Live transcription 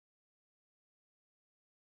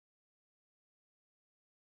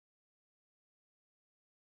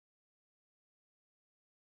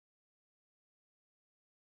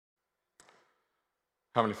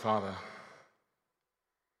Heavenly Father,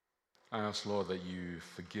 I ask, Lord, that you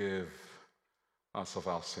forgive us of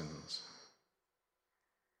our sins,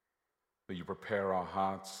 that you prepare our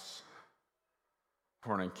hearts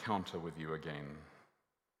for an encounter with you again.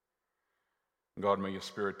 God, may your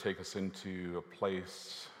Spirit take us into a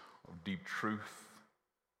place of deep truth,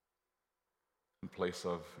 a place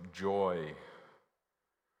of joy,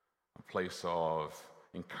 a place of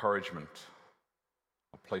encouragement,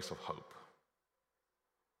 a place of hope,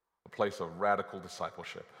 a place of radical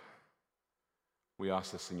discipleship. We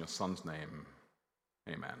ask this in your Son's name.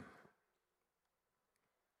 Amen.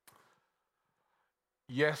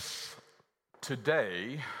 Yes,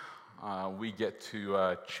 today we get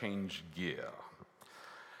to change gear.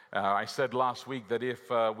 I said last week that if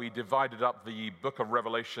we divided up the book of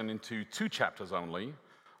Revelation into 2 chapters only,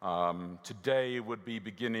 today would be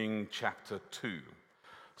beginning chapter 2.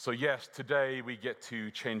 So yes, today we get to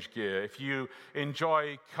change gear. If you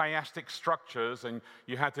enjoy chiastic structures and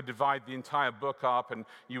you had to divide the entire book up and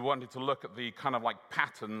you wanted to look at the kind of like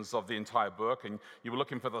patterns of the entire book and you were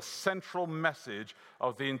looking for the central message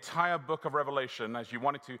of the entire book of Revelation as you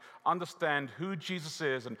wanted to understand who Jesus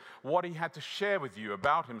is and what he had to share with you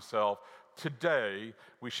about himself, today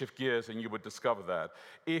we shift gears and you would discover that.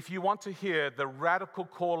 If you want to hear the radical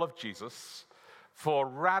call of Jesus for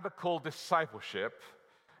radical discipleship,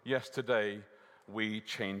 yes, today we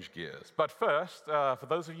change gears. But first, for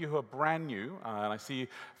those of you who are brand new, and I see a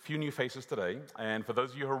few new faces today, and for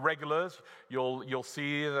those of you who are regulars, you'll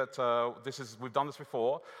see that we've done this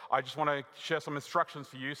before. I just want to share some instructions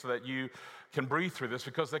for you so that you can breathe through this,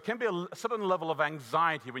 because there can be a certain level of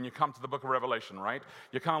anxiety when you come to the book of Revelation, right?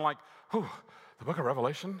 You're kind of like, whew, the book of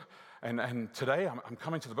Revelation? And today I'm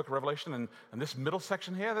coming to the book of Revelation, and this middle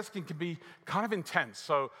section here, this can be kind of intense.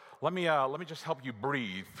 So let me just help you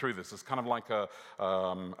breathe through this. It's kind of like a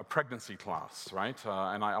pregnancy class, right?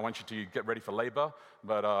 And I want you to get ready for labor,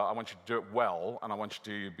 but I want you to do it well, and I want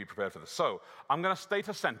you to be prepared for this. So I'm going to state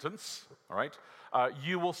a sentence, all right?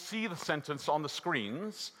 You will see the sentence on the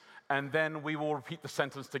screens, and then we will repeat the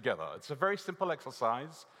sentence together. It's a very simple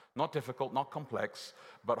exercise. Not difficult, not complex,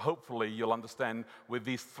 but hopefully you'll understand with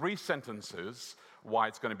these 3 sentences why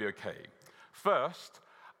it's going to be okay. First,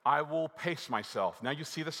 I will pace myself. Now you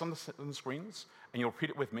see this on the screens, and you'll repeat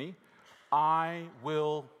it with me. I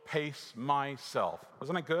will pace myself.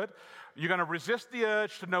 Isn't that good? You're going to resist the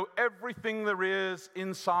urge to know everything there is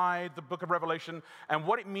inside the book of Revelation and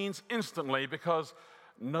what it means instantly, because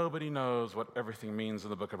nobody knows what everything means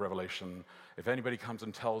in the book of Revelation. If anybody comes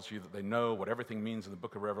and tells you that they know what everything means in the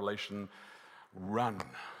book of Revelation, run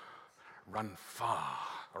far,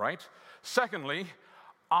 all right? Secondly,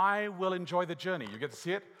 I will enjoy the journey. You get to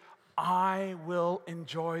see it? I will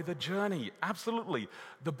enjoy the journey. Absolutely.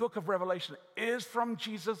 The book of Revelation is from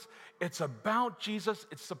Jesus. It's about Jesus.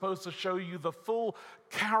 It's supposed to show you the full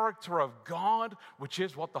character of God, which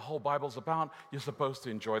is what the whole Bible's about. You're supposed to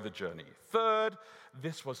enjoy the journey. Third,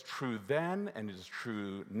 this was true then and it is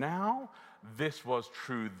true now. This was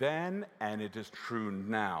true then and it is true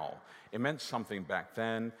now. It meant something back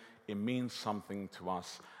then. It means something to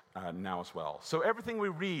us now as well. So everything we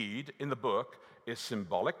read in the book is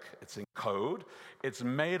symbolic, it's in code, it's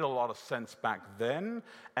made a lot of sense back then,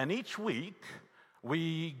 and each week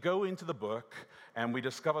we go into the book and we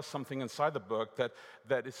discover something inside the book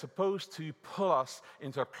that is supposed to pull us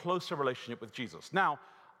into a closer relationship with Jesus. Now,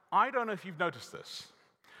 I don't know if you've noticed this,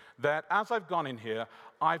 that as I've gone in here,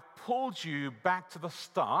 I've pulled you back to the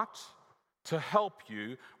start to help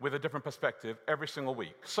you with a different perspective every single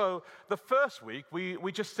week. So the first week,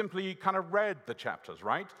 we just simply kind of read the chapters,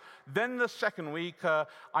 right? Then the second week,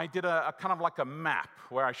 I did a kind of like a map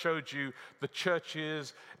where I showed you the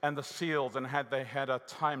churches and the seals and they had a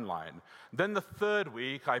timeline. Then the third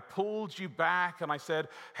week, I pulled you back and I said,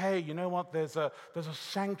 hey, you know what? There's a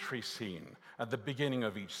sanctuary scene at the beginning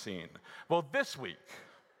of each scene. Well, this week,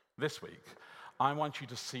 I want you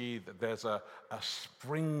to see that there's a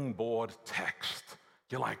springboard text.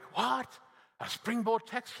 You're like, what? A springboard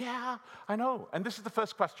text? Yeah, I know. And this is the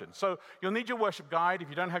first question. So you'll need your worship guide. If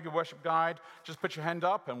you don't have your worship guide, just put your hand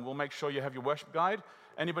up and we'll make sure you have your worship guide.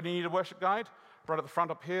 Anybody need a worship guide? Right at the front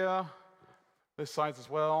up here. This side as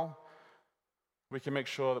well. We can make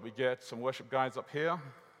sure that we get some worship guides up here.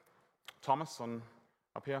 Thomas,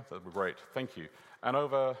 up here? That would be great. Thank you. And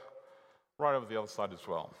right over the other side as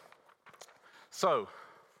well. So,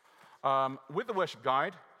 with the worship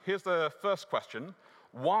guide, here's the first question.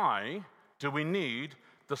 Why do we need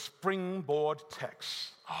the springboard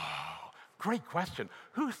text? Oh, great question.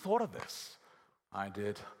 Who thought of this? I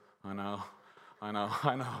did. I know.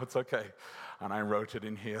 It's okay. And I wrote it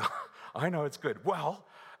in here. I know it's good. Well,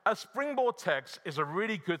 a springboard text is a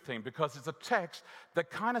really good thing because it's a text that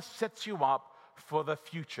kind of sets you up for the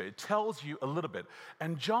future. It tells you a little bit.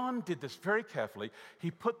 And John did this very carefully. He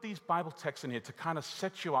put these Bible texts in here to kind of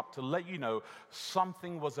set you up, to let you know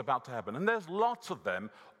something was about to happen. And there's lots of them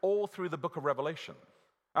all through the book of Revelation.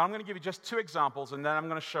 I'm going to give you just 2 examples, and then I'm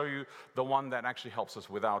going to show you the one that actually helps us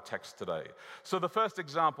with our text today. So the first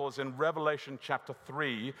example is in Revelation chapter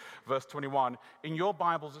 3, verse 21. In your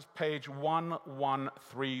Bibles, it's page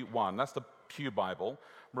 1131. That's the Pew Bible.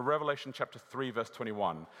 Revelation chapter 3, verse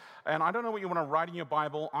 21. And I don't know what you want to write in your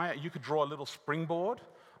Bible. You could draw a little springboard,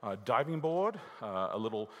 a diving board, a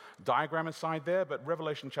little diagram inside there, but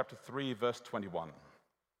Revelation chapter 3, verse 21.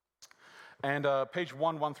 And page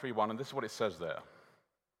 1131, and this is what it says there.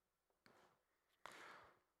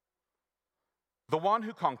 The one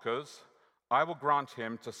who conquers, I will grant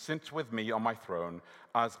him to sit with me on my throne,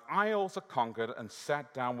 as I also conquered and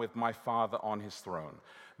sat down with my Father on his throne.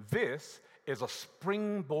 This is a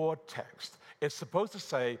springboard text. It's supposed to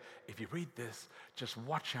say, if you read this, just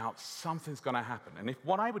watch out, something's going to happen. And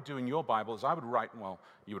what I would do in your Bible is I would write, well,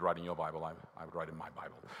 you would write in your Bible, I would write in my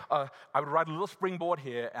Bible. I would write a little springboard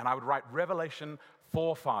here, and I would write Revelation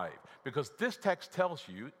 4:5, because this text tells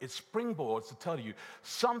you, it springboards to tell you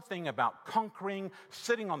something about conquering,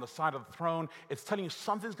 sitting on the side of the throne. It's telling you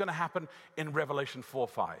something's going to happen in Revelation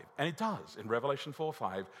 4:5. And it does. In Revelation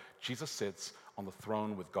 4:5, Jesus sits on the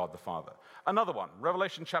throne with God the Father. Another one,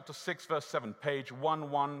 Revelation chapter 6, verse 7, page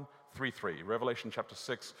 1133. Revelation chapter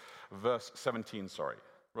 6, verse 17,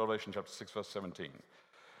 Revelation chapter 6, verse 17. It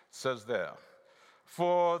says there,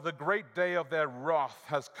 for the great day of their wrath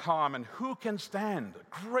has come, and who can stand?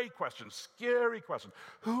 Great question, scary question.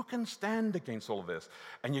 Who can stand against all of this?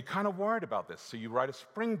 And you're kind of worried about this, so you write a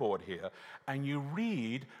springboard here, and you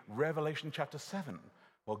read Revelation chapter 7.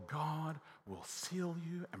 Well, God will seal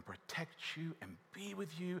you and protect you and be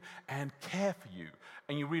with you and care for you.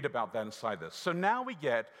 And you read about that inside this. So now we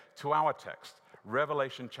get to our text,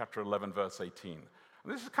 Revelation chapter 11, verse 18.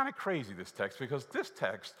 And this is kind of crazy, this text, because this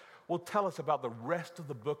text will tell us about the rest of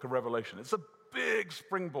the book of Revelation. It's a big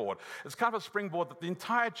springboard. It's kind of a springboard that the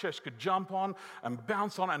entire church could jump on and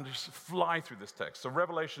bounce on and just fly through this text. So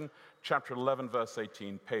Revelation chapter 11, verse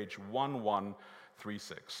 18, page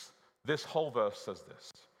 1136. This whole verse says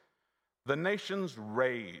this. The nations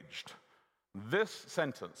raged. This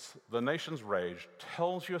sentence, the nations raged,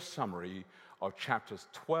 tells you a summary of chapters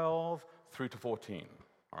 12 through to 14.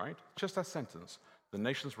 All right? Just that sentence. The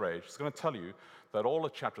nations raged. It's going to tell you that all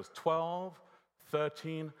of chapters 12,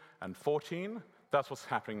 13, and 14, that's what's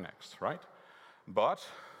happening next, right? But,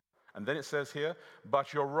 and then it says here,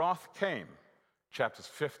 but your wrath came. Chapters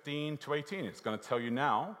 15 to 18. It's going to tell you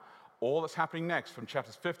now all that's happening next from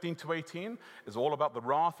chapters 15 to 18 is all about the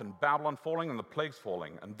wrath and Babylon falling and the plagues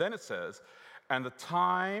falling. And then it says, and the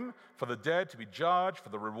time for the dead to be judged, for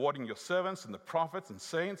the rewarding your servants and the prophets and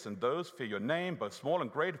saints and those who fear your name, both small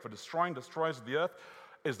and great, for destroying destroyers of the earth,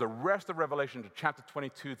 is the rest of Revelation to chapter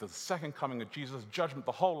 22, to the second coming of Jesus, judgment,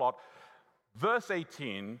 the whole lot. Verse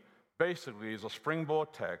 18 basically is a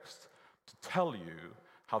springboard text to tell you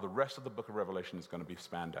how the rest of the book of Revelation is going to be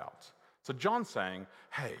spanned out. So John's saying,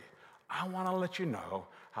 hey, I want to let you know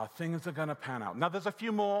how things are going to pan out. Now, there's a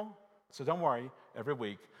few more, so don't worry. Every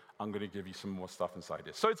week, I'm going to give you some more stuff inside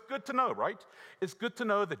this. So it's good to know, right? It's good to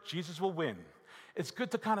know that Jesus will win. It's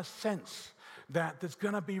good to kind of sense that there's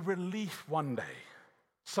going to be relief one day.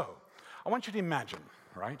 So I want you to imagine,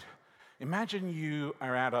 right? Imagine you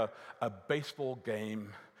are at a baseball game,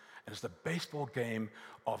 and it's the baseball game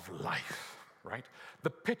of life, right? The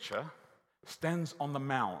pitcher stands on the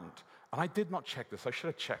mound. And I did not check this. I should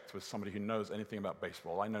have checked with somebody who knows anything about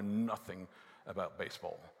baseball. I know nothing about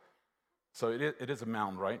baseball. So it is a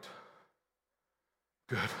mound, right?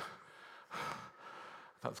 Good.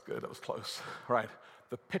 That's good. That was close. Right.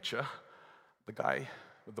 The pitcher, the guy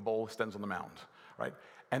with the ball, stands on the mound, right?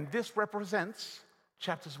 And this represents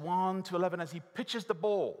chapters 1 to 11 as he pitches the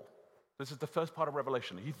ball. This is the first part of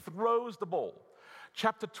Revelation. He throws the ball.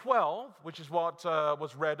 Chapter 12, which is what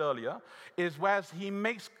was read earlier, is where he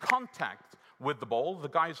makes contact with the ball. The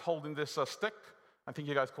guy's holding this stick. I think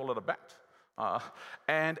you guys call it a bat.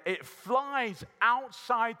 And it flies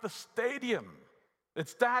outside the stadium.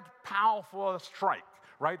 It's that powerful a strike,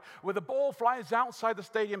 right? Where the ball flies outside the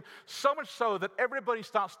stadium, so much so that everybody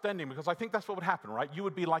starts standing, because I think that's what would happen, right? You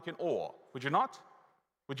would be like in awe, would you not?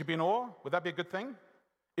 Would you be in awe? Would that be a good thing?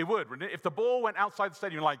 It would, wouldn't it? If the ball went outside the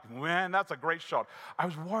stadium, you're like, man, that's a great shot. I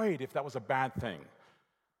was worried if that was a bad thing.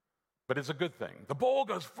 But it's a good thing. The ball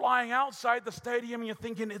goes flying outside the stadium, and you're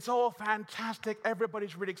thinking, it's all fantastic.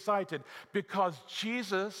 Everybody's really excited because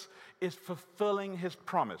Jesus is fulfilling his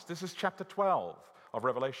promise. This is chapter 12. of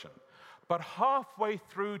Revelation. But halfway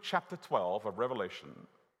through chapter 12 of Revelation,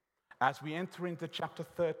 as we enter into chapter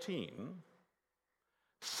 13,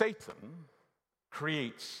 Satan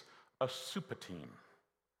creates a super team.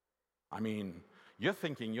 I mean, you're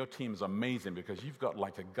thinking your team's amazing because you've got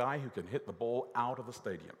like a guy who can hit the ball out of the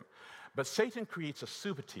stadium. But Satan creates a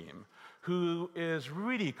super team who is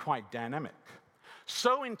really quite dynamic.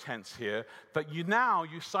 So intense here that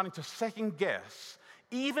you're starting to second guess,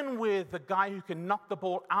 even with the guy who can knock the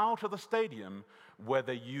ball out of the stadium,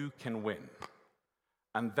 whether you can win.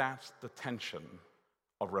 And that's the tension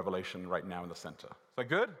of Revelation right now in the center. Is that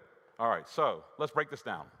good? All right, so let's break this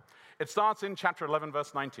down. It starts in chapter 11,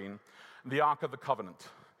 verse 19, the Ark of the Covenant.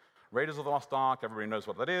 Raiders of the Lost Ark, everybody knows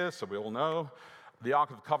what that is, so we all know. The Ark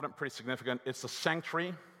of the Covenant, pretty significant. It's the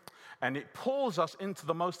sanctuary, and it pulls us into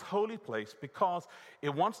the most holy place because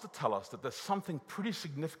it wants to tell us that there's something pretty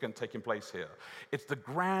significant taking place here. It's the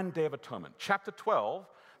Grand Day of Atonement. Chapter 12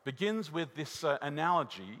 begins with this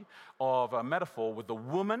analogy of a metaphor with the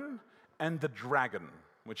woman and the dragon,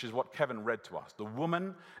 which is what Kevin read to us, the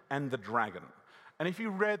woman and the dragon. And if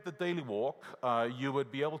you read the Daily Walk, you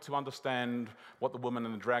would be able to understand what the woman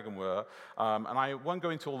and the dragon were. And I won't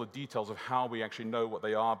go into all the details of how we actually know what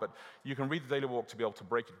they are, but you can read the Daily Walk to be able to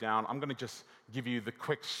break it down. I'm going to just give you the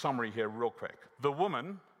quick summary here real quick. The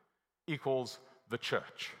woman equals the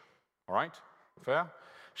church. All right? Fair?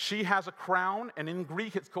 She has a crown, and in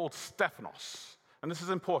Greek it's called Stephanos. And this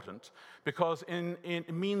is important because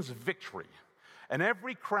it means victory. And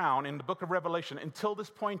every crown in the book of Revelation, until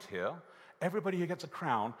this point here, everybody who gets a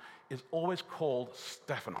crown is always called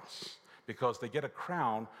Stephanos because they get a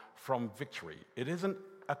crown from victory. It isn't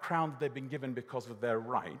a crown that they've been given because of their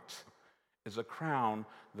right. It's a crown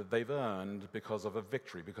that they've earned because of a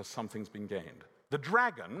victory, because something's been gained. The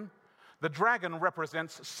dragon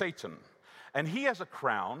represents Satan. And he has a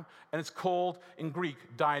crown, and it's called, in Greek,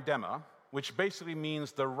 diadema, which basically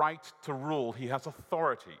means the right to rule. He has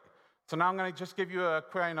authority. So now I'm going to just give you a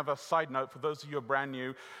kind of a side note for those of you who are brand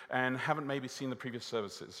new and haven't maybe seen the previous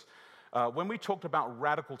services. When we talked about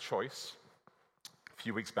radical choice a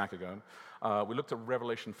few weeks back ago, we looked at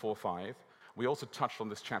Revelation 4:5. We also touched on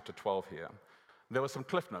this chapter 12 here. There were some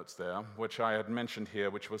cliff notes there, which I had mentioned here,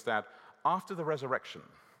 which was that after the resurrection,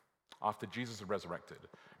 after Jesus had resurrected,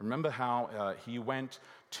 remember how he went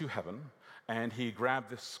to heaven and he grabbed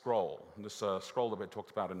this scroll that we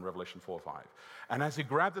talked about in Revelation 4:5. And as he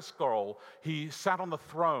grabbed the scroll, he sat on the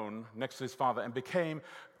throne next to his Father and became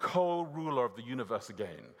co-ruler of the universe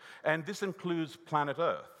again. And this includes planet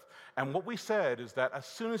Earth. And what we said is that as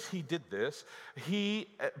soon as he did this, he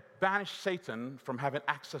banished Satan from having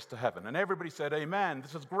access to heaven. And everybody said, amen,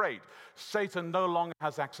 this is great. Satan no longer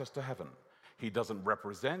has access to heaven. He doesn't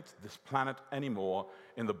represent this planet anymore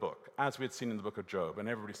in the book, as we had seen in the book of Job. And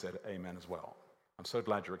everybody said amen as well. I'm so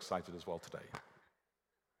glad you're excited as well today.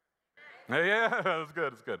 Yeah, that's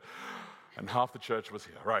good, it's good. And half the church was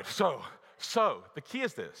here. Right, so the key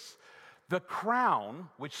is this. The crown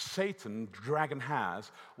which Satan, the dragon,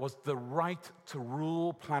 has was the right to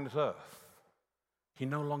rule planet Earth. He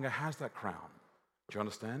no longer has that crown. Do you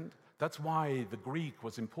understand? That's why the Greek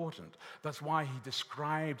was important. That's why he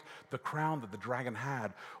described the crown that the dragon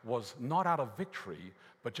had was not out of victory,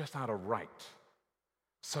 but just out of right.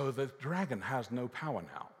 So the dragon has no power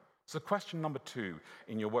now. So question number 2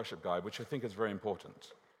 in your worship guide, which I think is very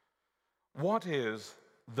important. What is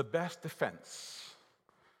the best defense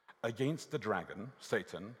against the dragon,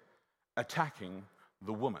 Satan, attacking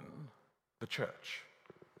the woman, the church?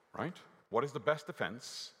 Right? What is the best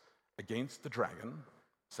defense against the dragon,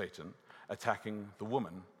 Satan, attacking the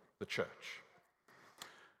woman, the church?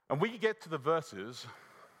 And we get to the verses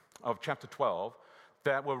of chapter 12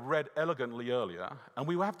 that were read elegantly earlier, and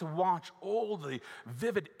we have to watch all the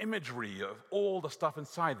vivid imagery of all the stuff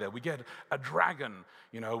inside there. We get a dragon,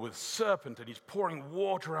 with serpent, and he's pouring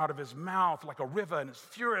water out of his mouth like a river, and it's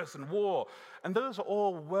furious in war. And those are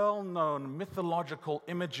all well-known mythological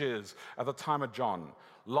images at the time of John.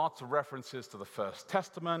 Lots of references to the First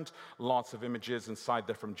Testament, lots of images inside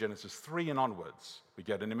there from Genesis 3 and onwards. We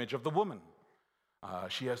get an image of the woman.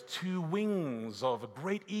 She has 2 wings of a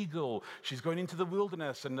great eagle. She's going into the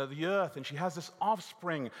wilderness and the earth, and she has this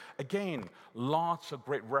offspring. Again, lots of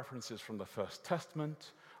great references from the First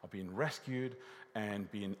Testament of being rescued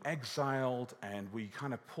and being exiled, and we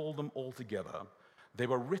kind of pulled them all together. They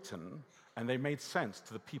were written, and they made sense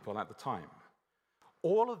to the people at the time.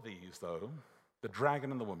 All of these, though, the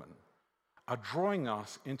dragon and the woman, are drawing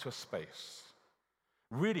us into a space,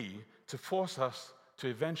 really to force us to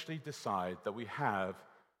eventually decide that we have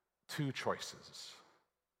 2 choices.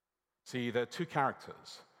 See, there are 2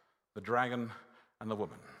 characters, the dragon and the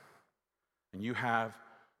woman. And you have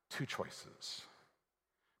two choices.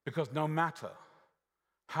 Because no matter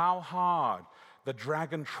how hard the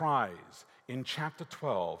dragon tries in chapter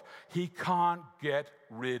 12, he can't get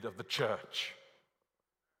rid of the church.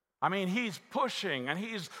 I mean, he's pushing and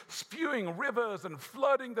he's spewing rivers and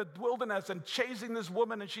flooding the wilderness and chasing this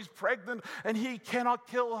woman, and she's pregnant and he cannot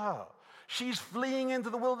kill her. She's fleeing into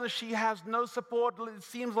the wilderness. She has no support. It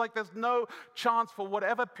seems like there's no chance for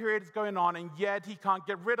whatever period is going on, and yet he can't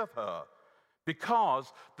get rid of her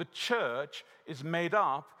because the church is made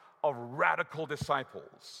up of radical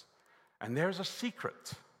disciples. And there's a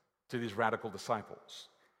secret to these radical disciples,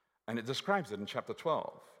 and it describes it in chapter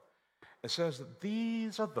 12. It says that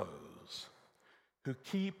these are those who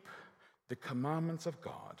keep the commandments of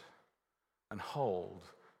God and hold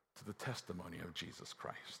to the testimony of Jesus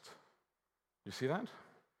Christ. You see that?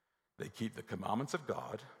 They keep the commandments of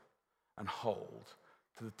God and hold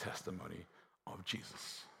to the testimony of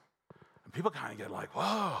Jesus. And people kind of get like,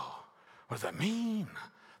 whoa, what does that mean?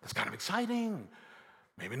 That's kind of exciting.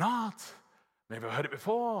 Maybe not. Maybe I've heard it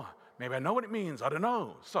before. Maybe I know what it means. I don't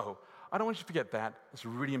know. So I don't want you to forget that. It's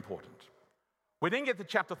really important. We then get to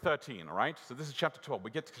chapter 13, all right? So this is chapter 12. We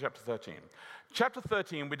get to chapter 13. Chapter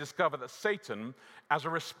 13, we discover that Satan, as a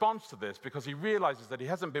response to this, because he realizes that he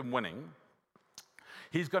hasn't been winning,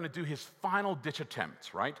 he's going to do his final ditch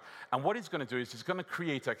attempt, right? And what he's going to do is he's going to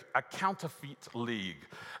create a counterfeit league.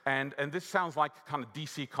 And this sounds like kind of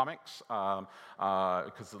DC Comics,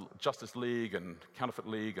 because the Justice League and Counterfeit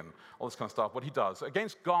League and all this kind of stuff. What he does,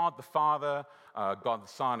 against God the Father, God the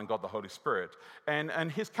Son, and God the Holy Spirit.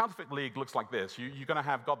 And his counterfeit league looks like this. You're going to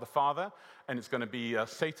have God the Father, and it's going to be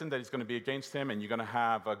Satan that is going to be against him, and you're going to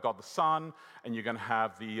have God the Son, and you're going to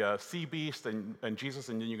have the sea beast and Jesus,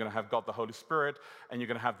 and then you're going to have God the Holy Spirit, and you're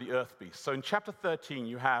going to have the earth beast. So in chapter 13,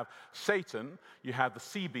 you have Satan, you have the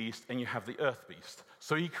sea beast, and you have the earth beast.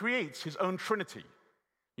 So he creates his own trinity.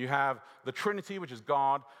 You have the Trinity, which is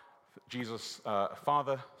God, Jesus,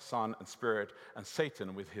 Father, Son, and Spirit, and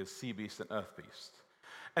Satan with his sea beast and earth beast.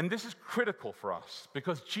 And this is critical for us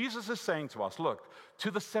because Jesus is saying to us, look, to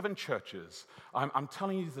the seven churches, I'm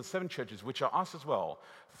telling you the seven churches, which are us as well,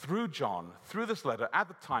 through John, through this letter, at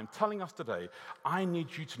the time, telling us today, I need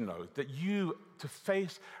you to know that you, to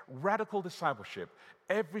face radical discipleship,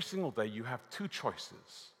 every single day you have two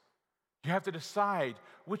choices. You have to decide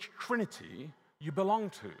which Trinity you belong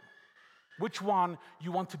to, which one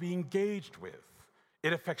you want to be engaged with.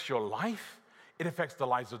 It affects your life, it affects the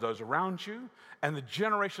lives of those around you, and the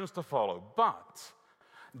generations to follow. But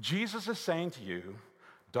Jesus is saying to you,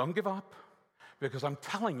 don't give up, because I'm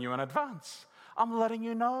telling you in advance. I'm letting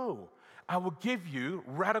you know. I will give you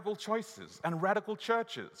radical choices and radical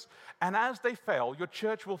churches. And as they fail, your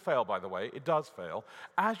church will fail, by the way. It does fail.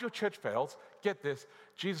 As your church fails, get this,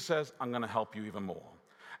 Jesus says, I'm going to help you even more.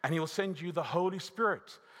 And he will send you the Holy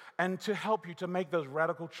Spirit and to help you to make those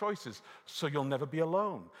radical choices so you'll never be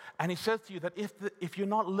alone. And he says to you that if you're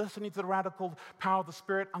not listening to the radical power of the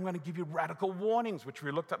Spirit, I'm going to give you radical warnings, which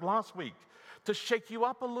we looked at last week, to shake you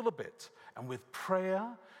up a little bit. And with prayer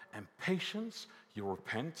and patience, you'll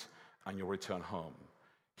repent and you'll return home.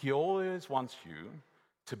 He always wants you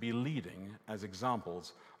to be leading as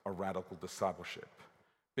examples of radical discipleship,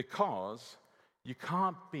 because you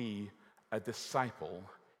can't be a disciple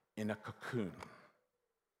in a cocoon.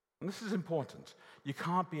 And this is important. You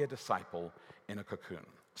can't be a disciple in a cocoon.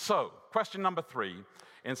 So, question number 3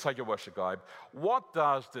 inside your worship guide, what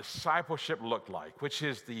does discipleship look like? Which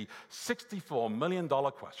is the $64 million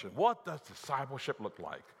question. What does discipleship look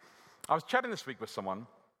like? I was chatting this week with someone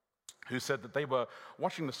who said that they were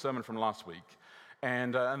watching the sermon from last week,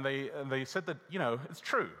 and they said that, you know, it's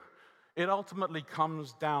true. It ultimately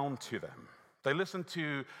comes down to them. They listened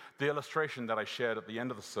to the illustration that I shared at the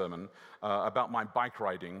end of the sermon about my bike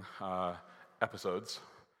riding episodes,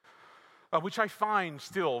 which I find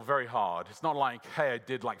still very hard. It's not like, hey, I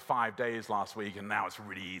did like 5 days last week and now it's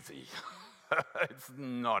really easy. It's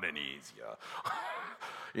not any easier.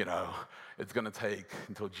 You know, it's going to take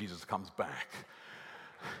until Jesus comes back.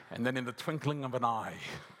 And then in the twinkling of an eye,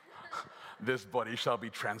 this body shall be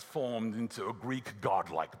transformed into a Greek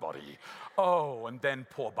godlike body. Oh, and then,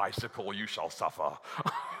 poor bicycle, you shall suffer.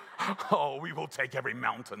 Oh, we will take every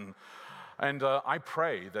mountain. And I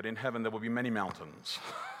pray that in heaven there will be many mountains,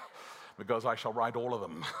 because I shall ride all of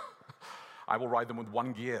them. I will ride them with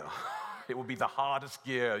one gear. It will be the hardest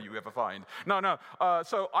gear you ever find. No.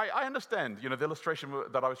 So I understand, you know, the illustration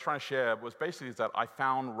that I was trying to share was basically that I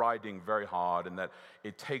found riding very hard and that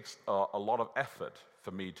it takes a lot of effort for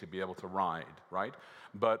me to be able to ride, right?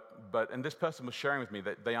 But and this person was sharing with me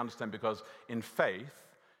that they understand because in faith,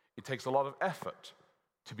 it takes a lot of effort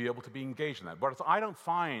to be able to be engaged in that. But I don't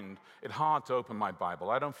find it hard to open my Bible.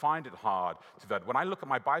 I don't find it hard to that. When I look at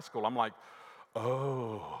my bicycle, I'm like,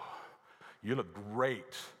 oh, you look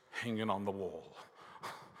great hanging on the wall.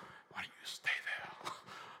 Why don't you stay there?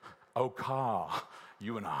 Oh, car,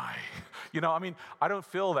 you and I. I don't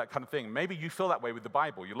feel that kind of thing. Maybe you feel that way with the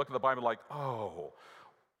Bible. You look at the Bible like, oh,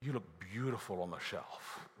 you look beautiful on the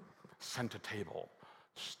shelf. Center table,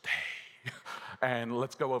 stay. And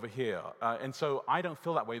let's go over here. And so I don't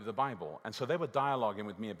feel that way with the Bible. And so they were dialoguing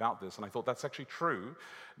with me about this, and I thought that's actually true.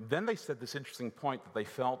 Then they said this interesting point that they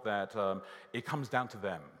felt that it comes down to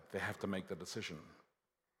them. They have to make the decision.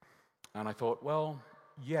 And I thought, well,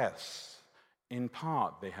 yes, in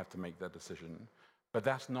part they have to make that decision, but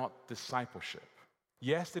that's not discipleship.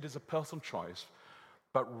 Yes, it is a personal choice,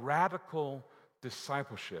 but radical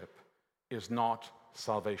discipleship is not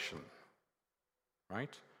salvation,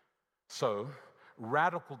 right? So,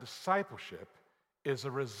 radical discipleship is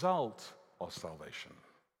a result of salvation.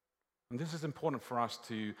 And this is important for us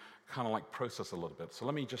to kind of like process a little bit. So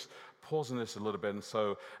let me just pause on this a little bit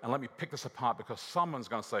and let me pick this apart, because someone's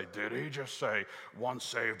going to say, did he just say once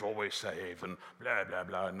saved, always saved, and blah, blah,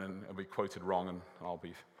 blah, and then it'll be quoted wrong, and I'll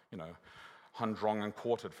be, humdrum and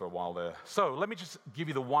quartered for a while there. So let me just give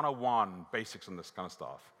you the 101 basics on this kind of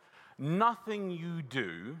stuff. Nothing you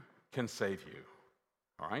do can save you,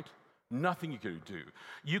 all right? Nothing you can do.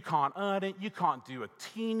 You can't earn it. You can't do a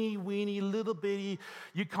teeny weeny little bitty.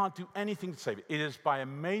 You can't do anything to save it. It is by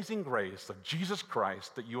amazing grace of Jesus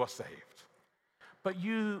Christ that you are saved. But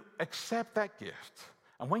you accept that gift.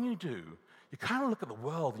 And when you do, you kind of look at the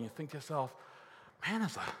world and you think to yourself, man,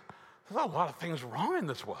 there's a lot of things wrong in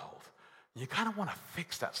this world. You kind of want to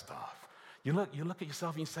fix that stuff. You look at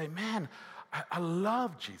yourself and you say, man, I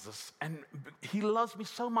love Jesus, and he loves me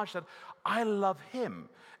so much that I love him.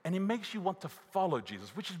 And it makes you want to follow Jesus,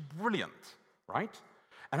 which is brilliant, right?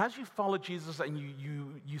 And as you follow Jesus and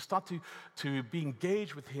you start to be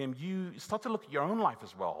engaged with him, you start to look at your own life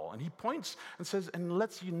as well. And he points and says, and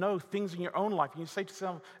lets you know things in your own life. And you say to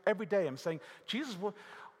yourself every day, I'm saying, Jesus, well,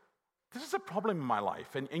 this is a problem in my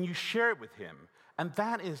life. And you share it with him. And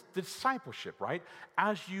that is discipleship, right?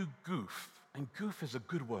 As you goof, and goof is a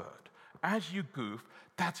good word. As you goof,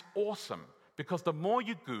 that's awesome, because the more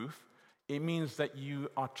you goof, it means that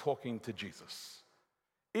you are talking to Jesus.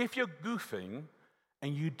 If you're goofing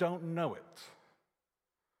and you don't know it,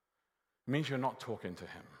 it means you're not talking to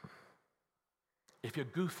him. If you're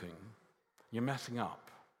goofing, you're messing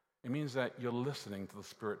up. It means that you're listening to the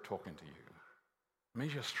Spirit talking to you. It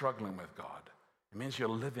means you're struggling with God. It means you're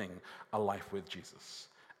living a life with Jesus.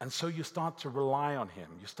 And so you start to rely on him.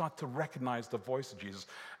 You start to recognize the voice of Jesus,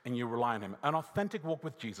 and you rely on him. An authentic walk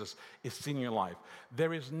with Jesus is seen in your life.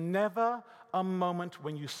 There is never a moment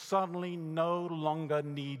when you suddenly no longer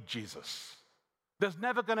need Jesus. There's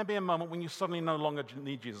never going to be a moment when you suddenly no longer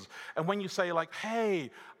need Jesus. And when you say like, hey,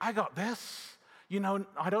 I got this.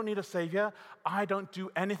 I don't need a savior. I don't do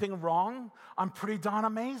anything wrong. I'm pretty darn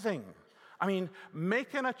amazing.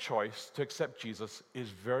 Making a choice to accept Jesus is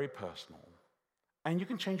very personal. And you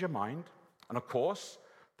can change your mind. And of course,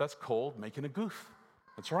 that's called making a goof.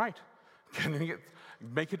 That's right.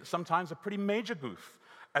 Make it sometimes a pretty major goof.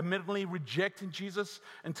 Admittedly, rejecting Jesus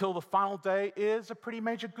until the final day is a pretty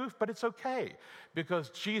major goof, but it's okay, because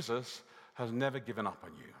Jesus has never given up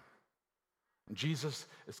on you. And Jesus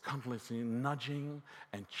is constantly nudging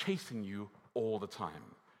and chasing you all the time.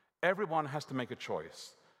 Everyone has to make a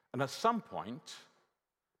choice. And at some point,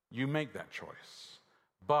 you make that choice.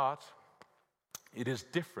 But it is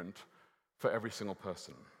different for every single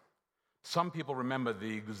person. Some people remember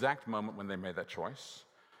the exact moment when they made that choice.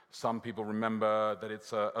 Some people remember that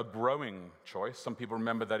it's a growing choice. Some people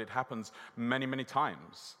remember that it happens many, many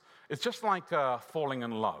times. It's just like falling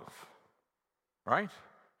in love, right?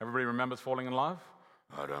 Everybody remembers falling in love?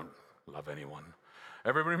 I don't love anyone.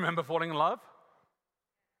 Everybody remember falling in love?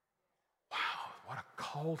 Wow, what a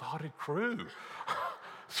cold-hearted crew.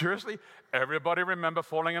 Seriously? Everybody remember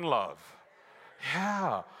falling in love?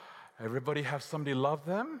 Yeah. Everybody have somebody love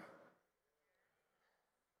them?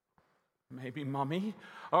 Maybe mommy?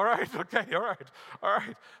 All right, okay, all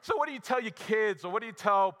right. So what do you tell your kids, or what do you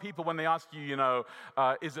tell people when they ask you,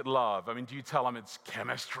 is it love? Do you tell them it's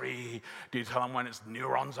chemistry? Do you tell them when it's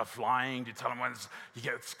neurons are flying? Do you tell them when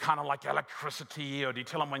it's kind of like electricity? Or do you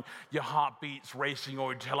tell them when your heart beats racing?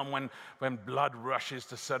 Or do you tell them when blood rushes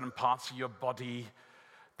to certain parts of your body?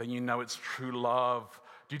 Then you know it's true love.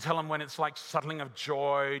 Do you tell them when it's like settling of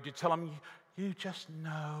joy? Do you tell them, you just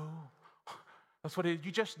know? That's what it is.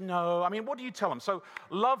 You just know. What do you tell them? So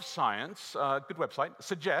Love Science, good website,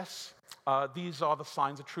 suggests these are the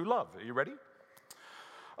signs of true love. Are you ready?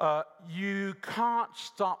 You can't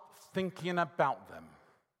stop thinking about them.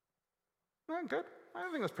 Good. I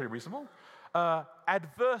think that's pretty reasonable.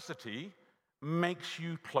 Adversity makes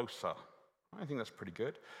you closer. I think that's pretty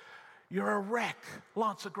good. You're a wreck.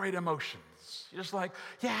 Lots of great emotions. You're just like,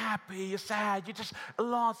 you're happy, you're sad, you're just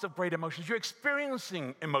lots of great emotions. You're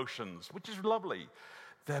experiencing emotions, which is lovely.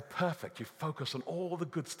 They're perfect. You focus on all the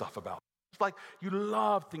good stuff about them. It's like you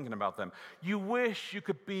love thinking about them. You wish you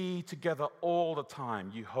could be together all the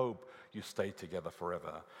time. You hope you stay together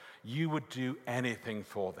forever. You would do anything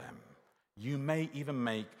for them. You may even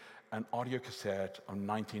make an audio cassette of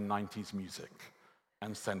 1990s music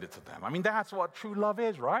and send it to them. I mean, that's what true love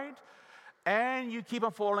is, right? And you keep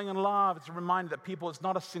on falling in love. It's a reminder that it's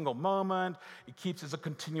not a single moment. It's a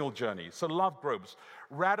continual journey. So love grows.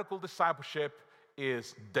 Radical discipleship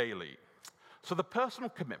is daily. So the personal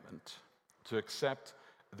commitment to accept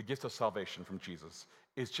the gift of salvation from Jesus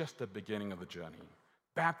is just the beginning of the journey.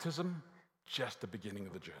 Baptism, just the beginning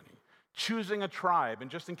of the journey. Choosing a tribe, and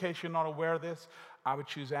just in case you're not aware of this, I would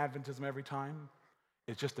choose Adventism every time.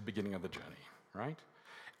 It's just the beginning of the journey, right?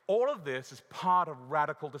 All of this is part of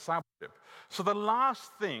radical discipleship. So the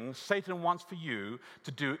last thing Satan wants for you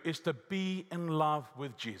to do is to be in love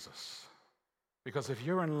with Jesus. Because if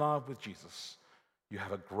you're in love with Jesus, you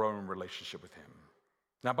have a growing relationship with him.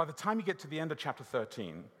 Now, by the time you get to the end of chapter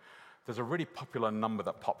 13, there's a really popular number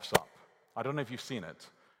that pops up. I don't know if you've seen it.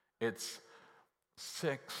 It's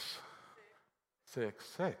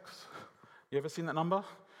 666. You ever seen that number?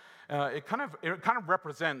 It kind of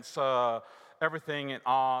represents everything in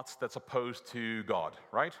art that's opposed to God,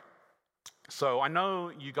 right? So I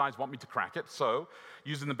know you guys want me to crack it. So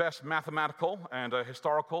using the best mathematical and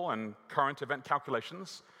historical and current event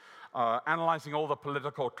calculations, analyzing all the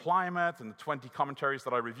political climate and the 20 commentaries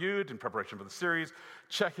that I reviewed in preparation for the series,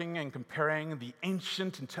 checking and comparing the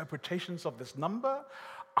ancient interpretations of this number,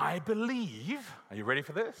 I believe, are you ready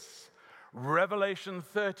for this? Revelation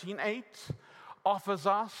 13:8 offers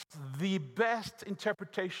us the best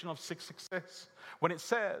interpretation of 666 when it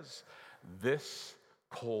says, "This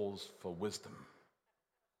calls for wisdom,"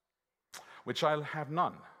 which I have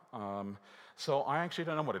none. So I actually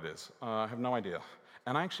don't know what it is. I have no idea.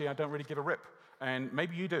 And actually, I don't really give a rip. And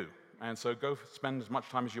maybe you do. And so go spend as much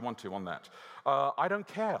time as you want to on that. I don't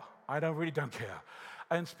care. I really don't care.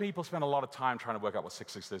 And people spend a lot of time trying to work out what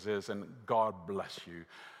 666 is, and God bless you.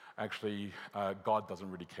 Actually, God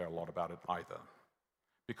doesn't really care a lot about it either.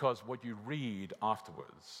 Because what you read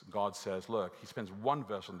afterwards, God says, look, he spends one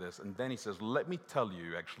verse on this, and then he says, let me tell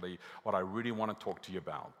you actually what I really want to talk to you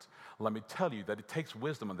about. Let me tell you that it takes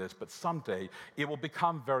wisdom on this, but someday it will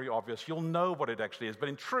become very obvious. You'll know what it actually is. But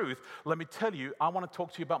in truth, let me tell you, I want to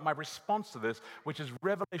talk to you about my response to this, which is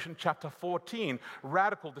Revelation chapter 14,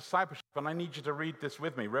 radical discipleship. And I need you to read this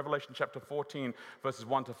with me. Revelation chapter 14, verses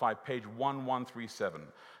 1 to 5, page 1137.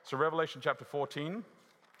 So Revelation chapter 14,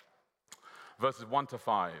 verses 1 to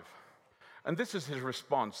 5. And this is his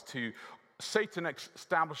response to Satan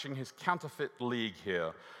establishing his counterfeit league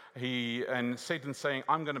here. And Satan saying,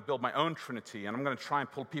 I'm going to build my own trinity, and I'm going to try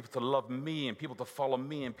and pull people to love me, and people to follow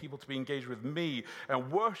me, and people to be engaged with me,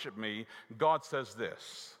 and worship me. God says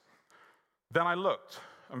this, "Then I looked,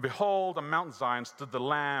 and behold, on Mount Zion stood the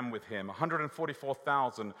Lamb with him,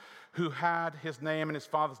 144,000, who had his name and his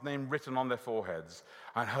father's name written on their foreheads.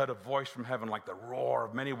 I heard a voice from heaven like the roar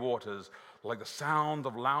of many waters, like the sound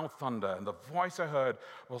of loud thunder. And the voice I heard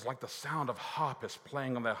was like the sound of harpists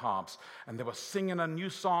playing on their harps. And they were singing a new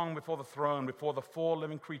song before the throne, before the four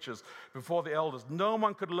living creatures, before the elders. No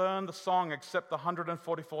one could learn the song except the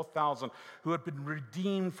 144,000 who had been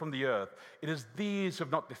redeemed from the earth. It is these who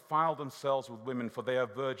have not defiled themselves with women, for they are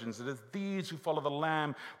virgins. It is these who follow the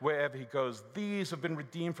Lamb wherever he goes. These have been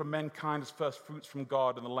redeemed from mankind as first fruits from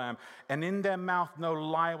God and the Lamb. And in their mouth no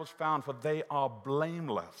lie was found, for they are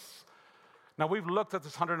blameless." Now, we've looked at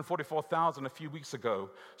this 144,000 a few weeks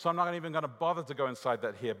ago, so I'm not even going to bother to go inside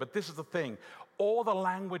that here. But this is the thing. All the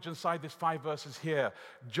language inside these 5 verses here,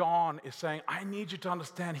 John is saying, I need you to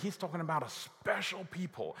understand, he's talking about a special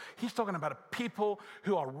people. He's talking about a people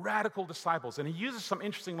who are radical disciples. And he uses some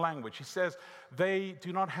interesting language. He says they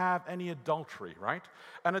do not have any adultery, right?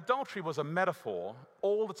 And adultery was a metaphor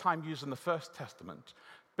all the time used in the First Testament,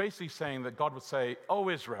 basically saying that God would say, "Oh,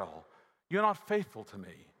 Israel, you're not faithful to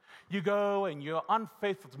me. You go and you're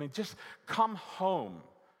unfaithful to me. Just come home.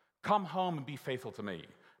 Come home and be faithful to me."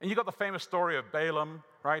 And you got the famous story of Balaam,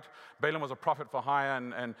 right? Balaam was a prophet for hire,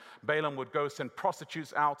 and Balaam would go send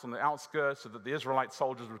prostitutes out on the outskirts so that the Israelite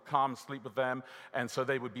soldiers would come and sleep with them, and so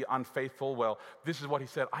they would be unfaithful. Well, this is what he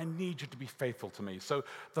said, I need you to be faithful to me. So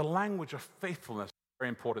the language of faithfulness is very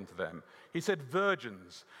important to them. He said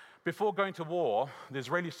virgins. Before going to war, the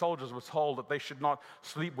Israeli soldiers were told that they should not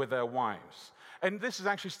sleep with their wives. And this is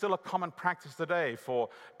actually still a common practice today for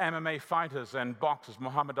MMA fighters and boxers.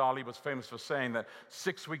 Muhammad Ali was famous for saying that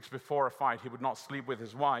 6 weeks before a fight, he would not sleep with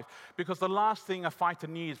his wife, because the last thing a fighter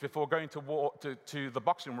needs before going to war, to the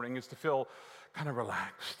boxing ring, is to feel kind of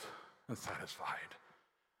relaxed and satisfied.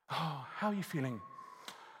 Oh, how are you feeling?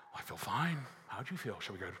 I feel fine. How do you feel?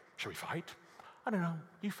 Shall we fight? I don't know.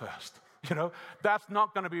 You first. That's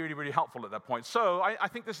not going to be really, really helpful at that point. So I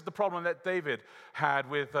think this is the problem that David had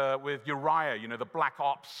with Uriah, the Black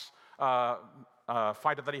Ops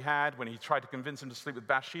fighter that he had when he tried to convince him to sleep with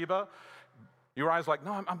Bathsheba. Uriah's like,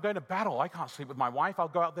 no, I'm going to battle. I can't sleep with my wife. I'll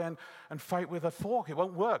go out there and fight with a fork. It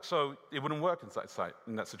won't work. So it wouldn't work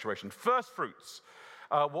in that situation. First fruits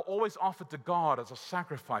were always offered to God as a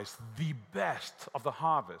sacrifice. The best of the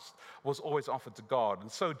harvest was always offered to God.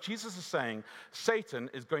 And so Jesus is saying Satan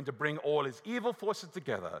is going to bring all his evil forces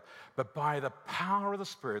together, but by the power of the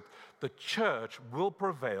Spirit, the church will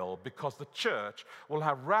prevail, because the church will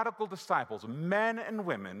have radical disciples, men and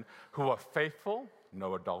women who are faithful,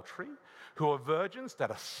 no adultery, who are virgins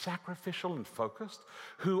that are sacrificial and focused,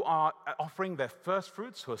 who are offering their first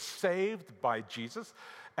fruits, who are saved by Jesus,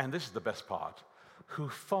 and this is the best part, who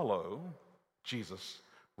follow Jesus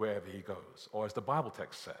wherever he goes. Or as the Bible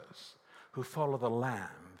text says, who follow the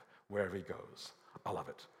Lamb wherever he goes. I love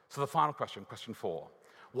it. So the final question, question 4.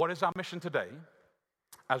 What is our mission today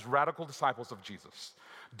as radical disciples of Jesus?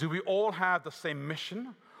 Do we all have the same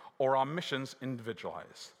mission, or are missions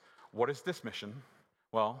individualized? What is this mission?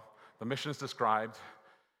 Well, the mission is described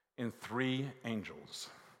in 3 angels.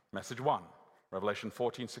 Message 1, Revelation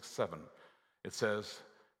 14:6-7. It says,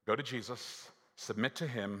 go to Jesus, submit to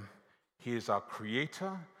him. He is our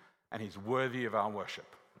creator, and he's worthy of our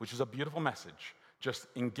worship, which is a beautiful message. Just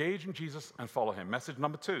engage in Jesus and follow him. Message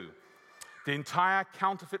number 2, the entire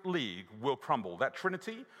counterfeit league will crumble. That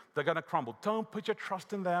Trinity, they're going to crumble. Don't put your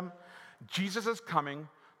trust in them. Jesus is coming,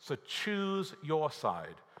 so choose your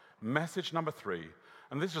side. Message number 3,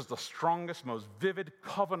 and this is the strongest, most vivid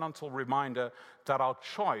covenantal reminder that our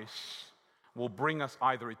choice will bring us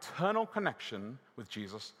either eternal connection with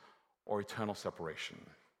Jesus or eternal separation.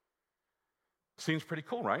 Seems pretty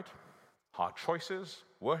cool, right? Hard choices,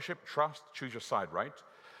 worship, trust, choose your side, right?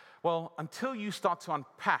 Well, until you start to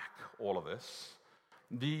unpack all of this,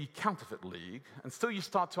 the counterfeit league, until you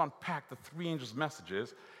start to unpack the 3 angels'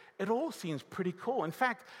 messages, it all seems pretty cool. In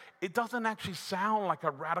fact, it doesn't actually sound like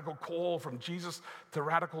a radical call from Jesus to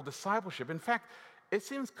radical discipleship. In fact, it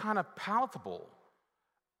seems kind of palatable.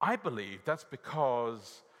 I believe that's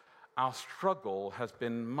because our struggle has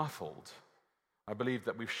been muffled. I believe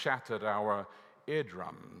that we've shattered our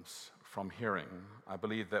eardrums from hearing. I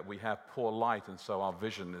believe that we have poor light, and so our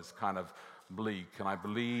vision is kind of bleak. And I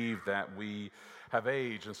believe that we have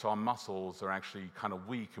aged, and so our muscles are actually kind of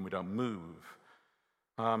weak and we don't move.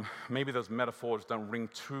 Maybe those metaphors don't ring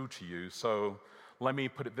true to you, so let me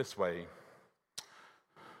put it this way.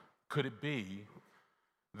 Could it be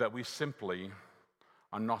that we simply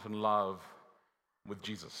are not in love with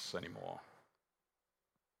Jesus anymore?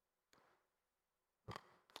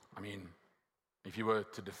 I mean, if you were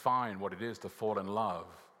to define what it is to fall in love,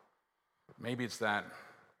 maybe it's that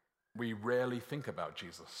we rarely think about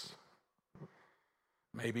Jesus.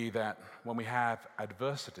 Maybe that when we have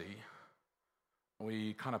adversity,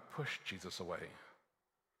 we kind of push Jesus away.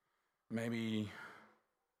 Maybe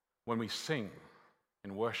when we sing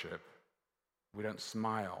in worship, we don't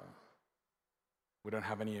smile. We don't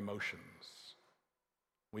have any emotions.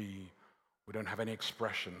 We don't have any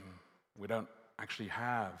expression. We don't actually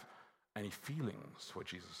have any feelings for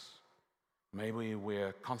Jesus. Maybe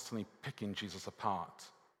we're constantly picking Jesus apart,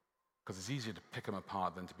 because it's easier to pick him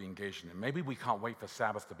apart than to be engaged in him. Maybe we can't wait for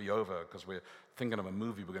Sabbath to be over because we're thinking of a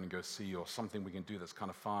movie we're going to go see or something we can do that's kind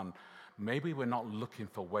of fun. Maybe we're not looking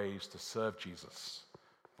for ways to serve Jesus,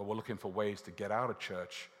 but we're looking for ways to get out of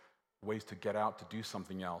church, ways to get out to do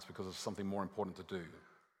something else because there's something more important to do.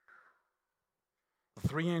 The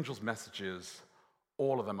 3 angels' messages,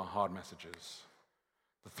 all of them are hard messages.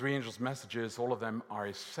 The 3 angels' messages, all of them are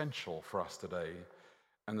essential for us today.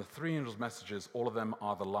 And the 3 angels' messages, all of them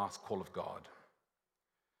are the last call of God.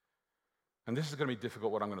 And this is going to be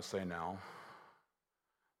difficult, what I'm going to say now,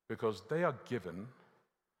 because they are given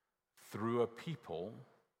through a people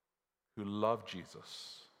who love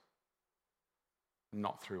Jesus,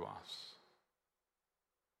 not through us.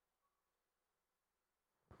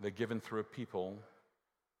 They're given through a people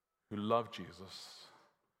who love Jesus,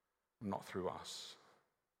 not through us.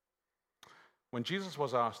 When Jesus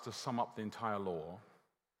was asked to sum up the entire law,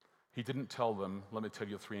 he didn't tell them, let me tell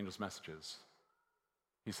you 3 angels' messages.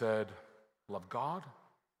 He said, love God,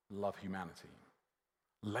 love humanity.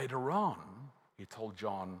 Later on, he told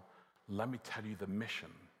John, let me tell you the mission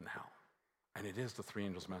now. And it is the three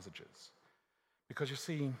angels' messages. Because you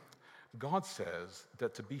see, God says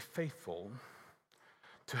that to be faithful,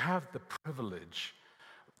 to have the privilege,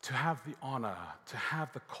 to have the honor, to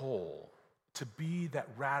have the call, to be that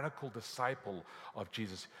radical disciple of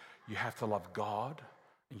Jesus, you have to love God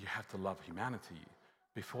and you have to love humanity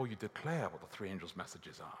before you declare what the three angels'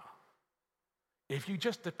 messages are. If you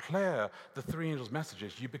just declare the three angels'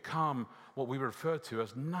 messages, you become what we refer to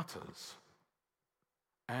as nutters.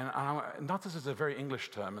 And nutters is a very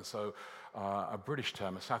English term, and so a British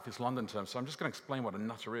term, a South East London term, so I'm just going to explain what a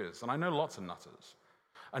nutter is. And I know lots of nutters.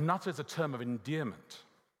 A nutter is a term of endearment.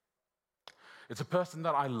 It's a person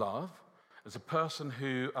that I love. It's a person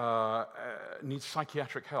who needs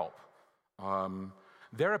psychiatric help.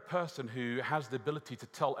 They're a person who has the ability to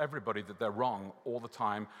tell everybody that they're wrong all the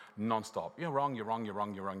time, nonstop. You're wrong, you're wrong, you're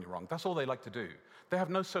wrong, you're wrong, you're wrong. That's all they like to do. They have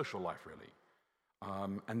no social life,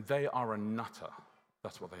 really. And they are a nutter.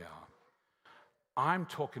 That's what they are. I'm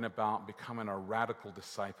talking about becoming a radical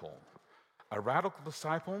disciple. A radical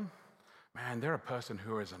disciple, man, they're a person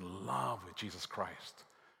who is in love with Jesus Christ.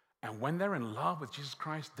 And when they're in love with Jesus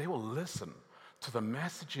Christ, they will listen to the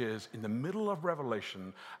messages in the middle of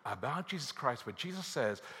Revelation about Jesus Christ, where Jesus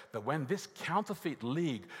says that when this counterfeit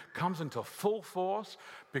league comes into full force,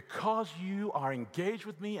 because you are engaged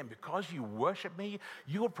with me and because you worship me,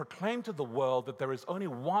 you will proclaim to the world that there is only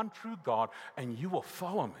one true God, and you will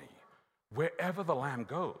follow me wherever the Lamb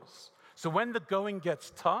goes. So when the going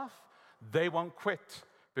gets tough, they won't quit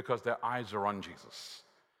because their eyes are on Jesus.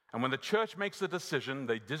 And when the church makes a decision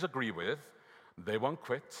they disagree with, they won't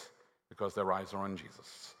quit because their eyes are on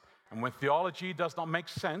Jesus. And when theology does not make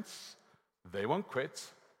sense, they won't quit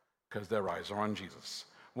because their eyes are on Jesus.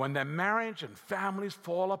 When their marriage and families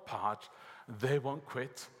fall apart, they won't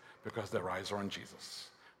quit because their eyes are on Jesus.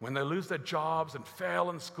 When they lose their jobs and fail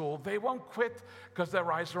in school, they won't quit because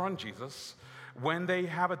their eyes are on Jesus. When they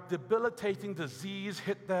have a debilitating disease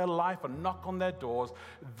hit their life and knock on their doors,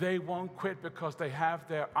 they won't quit because they have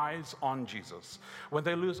their eyes on Jesus. When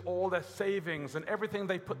they lose all their savings and everything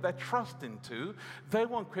they put their trust into, they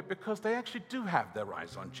won't quit because they actually do have their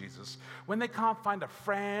eyes on Jesus. When they can't find a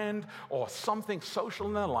friend or something social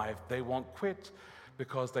in their life, they won't quit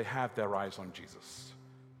because they have their eyes on Jesus.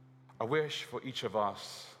 I wish for each of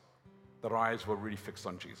us that our eyes were really fixed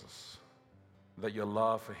on Jesus, that your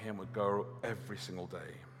love for him would go every single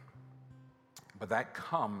day. But that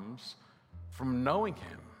comes from knowing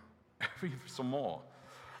him every some more.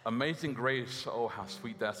 Amazing grace, oh, how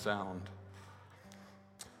sweet that sound.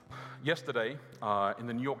 Yesterday, in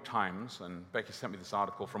the New York Times, and Becky sent me this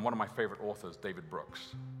article from one of my favorite authors, David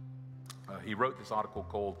Brooks. He wrote this article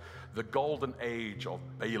called The Golden Age of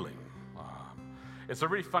Bailing. It's a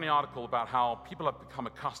really funny article about how people have become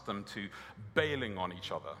accustomed to bailing on each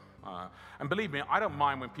other. And believe me, I don't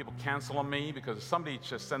mind when people cancel on me, because if somebody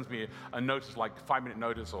just sends me a notice, like 5-minute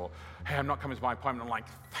notice, or, hey, I'm not coming to my appointment, I'm like,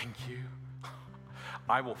 thank you.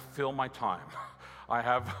 I will fill my time. I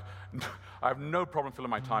have no problem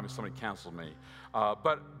filling my time if somebody cancels me.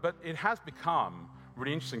 But it has become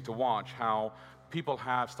really interesting to watch how people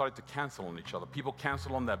have started to cancel on each other. People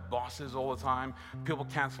cancel on their bosses all the time. People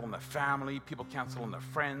cancel on their family. People cancel on their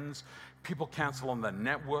friends. People cancel on their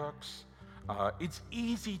networks. It's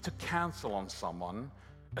easy to cancel on someone,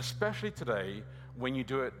 especially today when you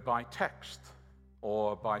do it by text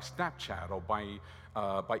or by Snapchat or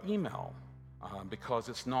by email, because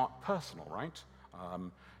it's not personal, right?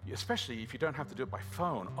 Especially if you don't have to do it by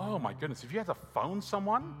phone. Oh my goodness, if you had to phone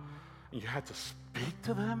someone and you had to speak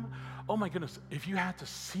to them, oh my goodness, if you had to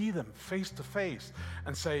see them face to face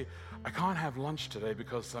and say, I can't have lunch today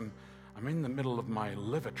because I'm in the middle of my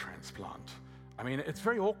liver transplant. I mean, it's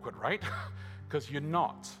very awkward, right? Because you're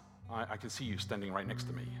not. I can see you standing right next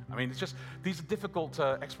to me. I mean, it's just, these are difficult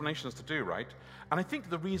explanations to do, right? And I think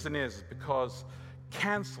the reason is because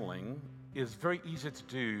canceling is very easy to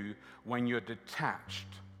do when you're detached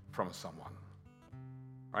from someone,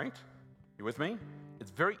 right? You with me? It's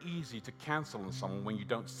very easy to cancel on someone when you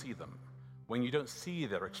don't see them, when you don't see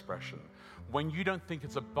their expression, when you don't think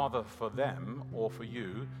it's a bother for them or for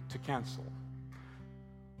you to cancel.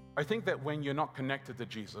 I think that when you're not connected to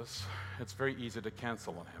Jesus, it's very easy to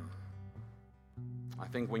cancel on him. I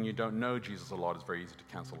think when you don't know Jesus a lot, it's very easy to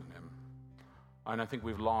cancel on him. And I think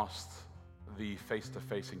we've lost the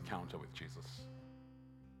face-to-face encounter with Jesus.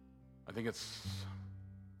 I think it's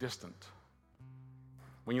distant.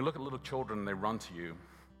 When you look at little children, they run to you.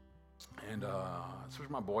 And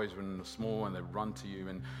especially my boys, when they're small, and they run to you,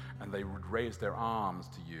 and they would raise their arms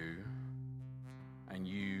to you, and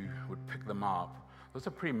you would pick them up. Those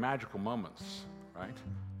are pretty magical moments, right?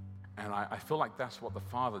 And I feel like that's what the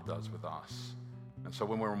Father does with us. And so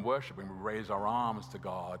when we're in worship, when we raise our arms to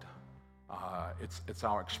God, it's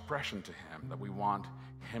our expression to Him that we want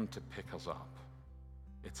Him to pick us up.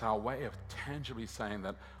 It's our way of tangibly saying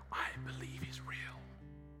that I believe He's real.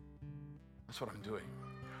 That's what I'm doing.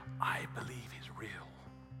 I believe He's real.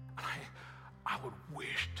 And I would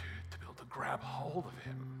wish to be able to grab hold of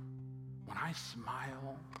Him. When I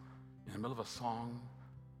smile in the middle of a song,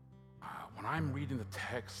 when I'm reading the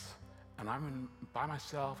text, and I'm by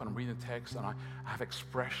myself and I'm reading the text and I have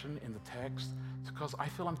expression in the text, it's because I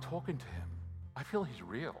feel I'm talking to Him. I feel He's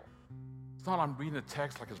real. It's not I'm reading the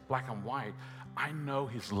text like it's black and white. I know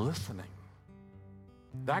He's listening.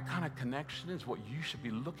 That kind of connection is what you should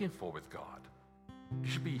be looking for with God. You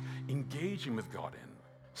should be engaging with God in.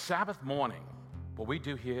 Sabbath morning, what we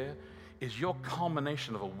do here is your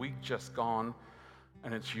culmination of a week just gone,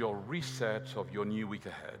 and it's your reset of your new week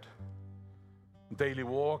ahead. Daily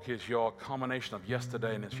walk is your culmination of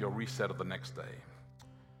yesterday, and it's your reset of the next day.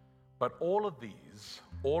 But all of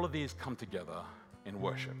these come together in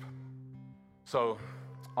worship. So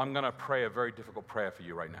I'm going to pray a very difficult prayer for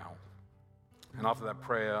you right now. And after that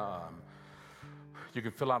prayer, you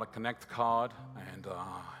can fill out a Connect card, and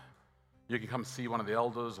you can come see one of the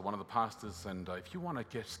elders or one of the pastors. And if you want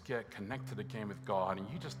to get connected again with God, and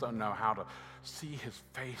you just don't know how to see His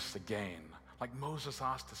face again, like Moses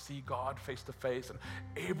asked to see God face to face, and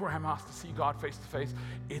Abraham asked to see God face to face,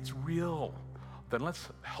 it's real. Then let's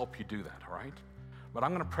help you do that, all right? But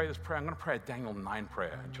I'm going to pray this prayer. I'm going to pray a Daniel 9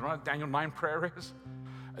 prayer. Do you know what a Daniel 9 prayer is?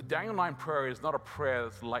 A Daniel 9 prayer is not a prayer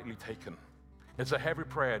that's lightly taken. It's a heavy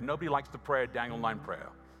prayer. Nobody likes to pray a Daniel 9 prayer.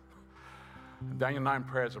 A Daniel 9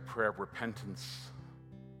 prayer is a prayer of repentance.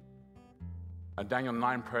 A Daniel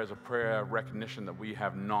 9 prayer is a prayer of recognition that we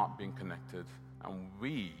have not been connected, and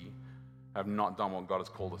we have not done what God has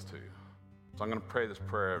called us to. So I'm going to pray this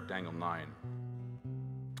prayer of Daniel 9.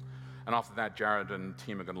 And after that, Jared and the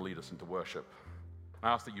team are going to lead us into worship. I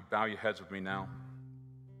ask that you bow your heads with me now.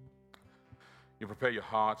 You prepare your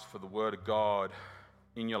hearts for the Word of God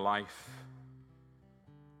in your life.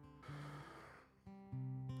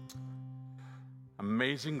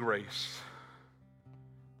 Amazing grace,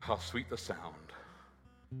 how sweet the sound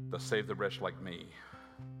that saved a wretch like me.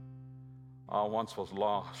 I once was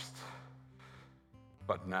lost,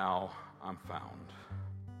 but now I'm found.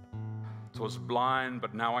 'Twas blind,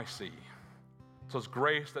 but now I see. 'Twas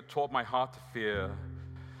grace that taught my heart to fear,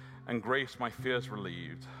 and grace my fears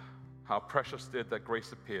relieved. How precious did that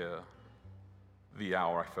grace appear the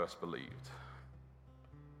hour I first believed.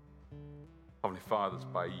 Heavenly Father, it's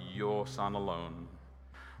by your Son alone,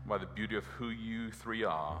 by the beauty of who you three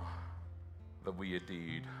are, that we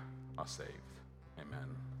indeed are saved.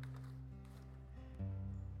 Amen.